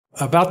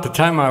About the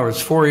time I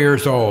was 4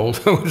 years old,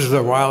 which is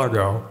a while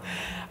ago,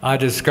 I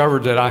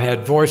discovered that I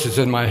had voices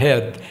in my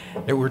head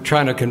that were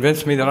trying to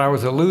convince me that I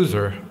was a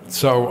loser.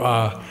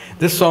 So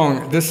this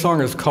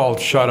song is called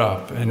 "Shut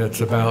Up," and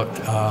it's about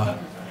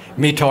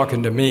me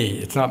talking to me.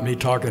 It's not me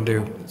talking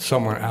to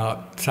someone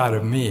outside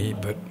of me,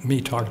 but me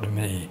talking to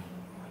me.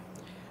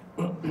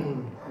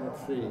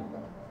 Let's see.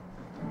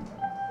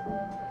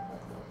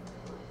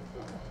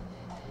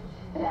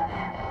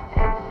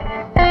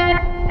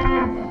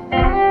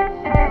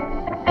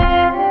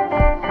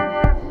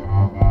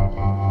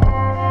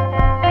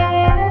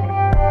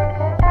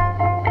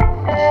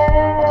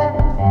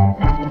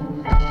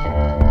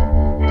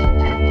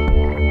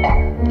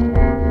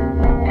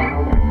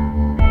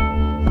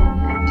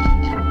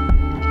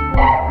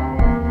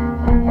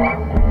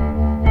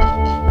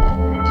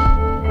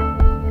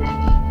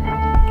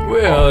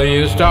 Well,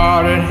 you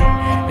started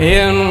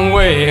in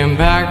way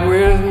back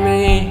with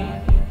me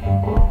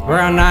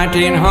around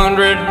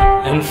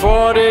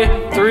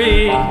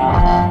 1943.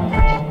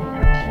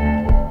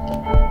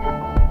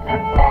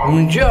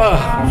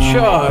 Just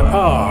shut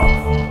up.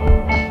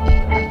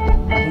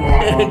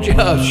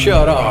 Just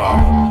shut up.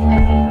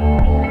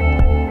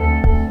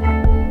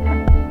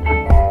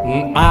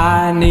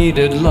 I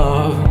needed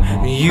love,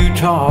 you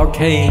talked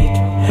hate.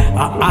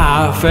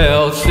 I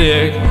felt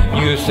sick,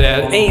 you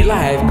said, ain't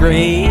life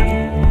great?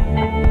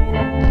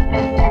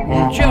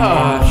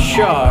 Just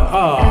shut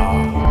up.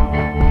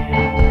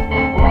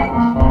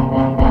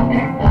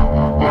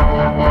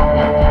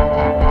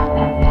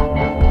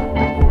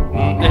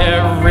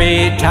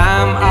 Every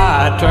time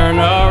I turn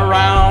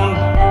around,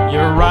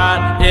 you're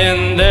right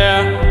in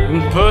there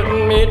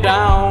putting me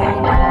down.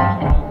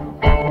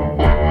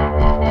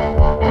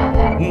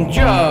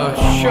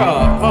 Just shut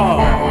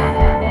up.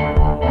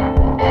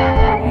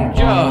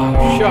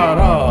 Just shut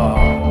up.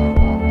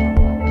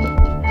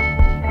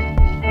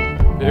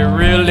 It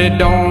really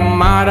don't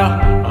matter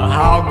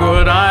how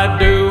good I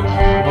do,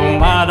 no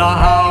matter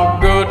how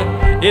good,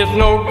 it's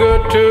no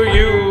good to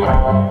you.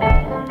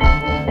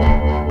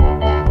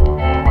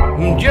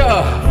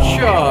 Just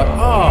shut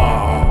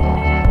up.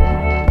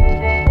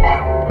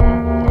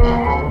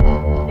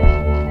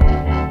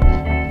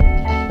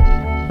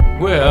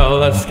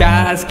 Well, the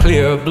sky's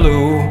clear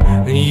blue,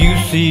 you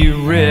see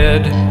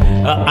red.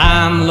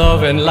 I'm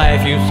loving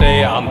life, you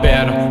say I'm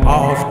better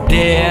off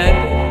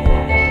dead.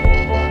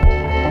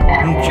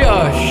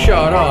 Just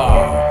shut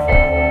up.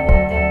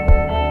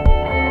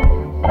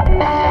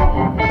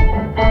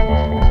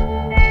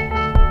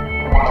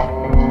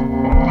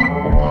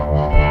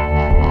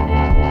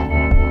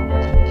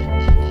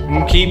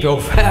 Keep your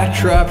fat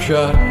trap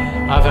shut,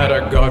 I've had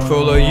a gut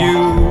full of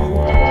you.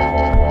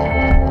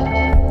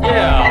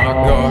 Yeah, a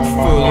gut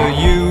full of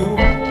you.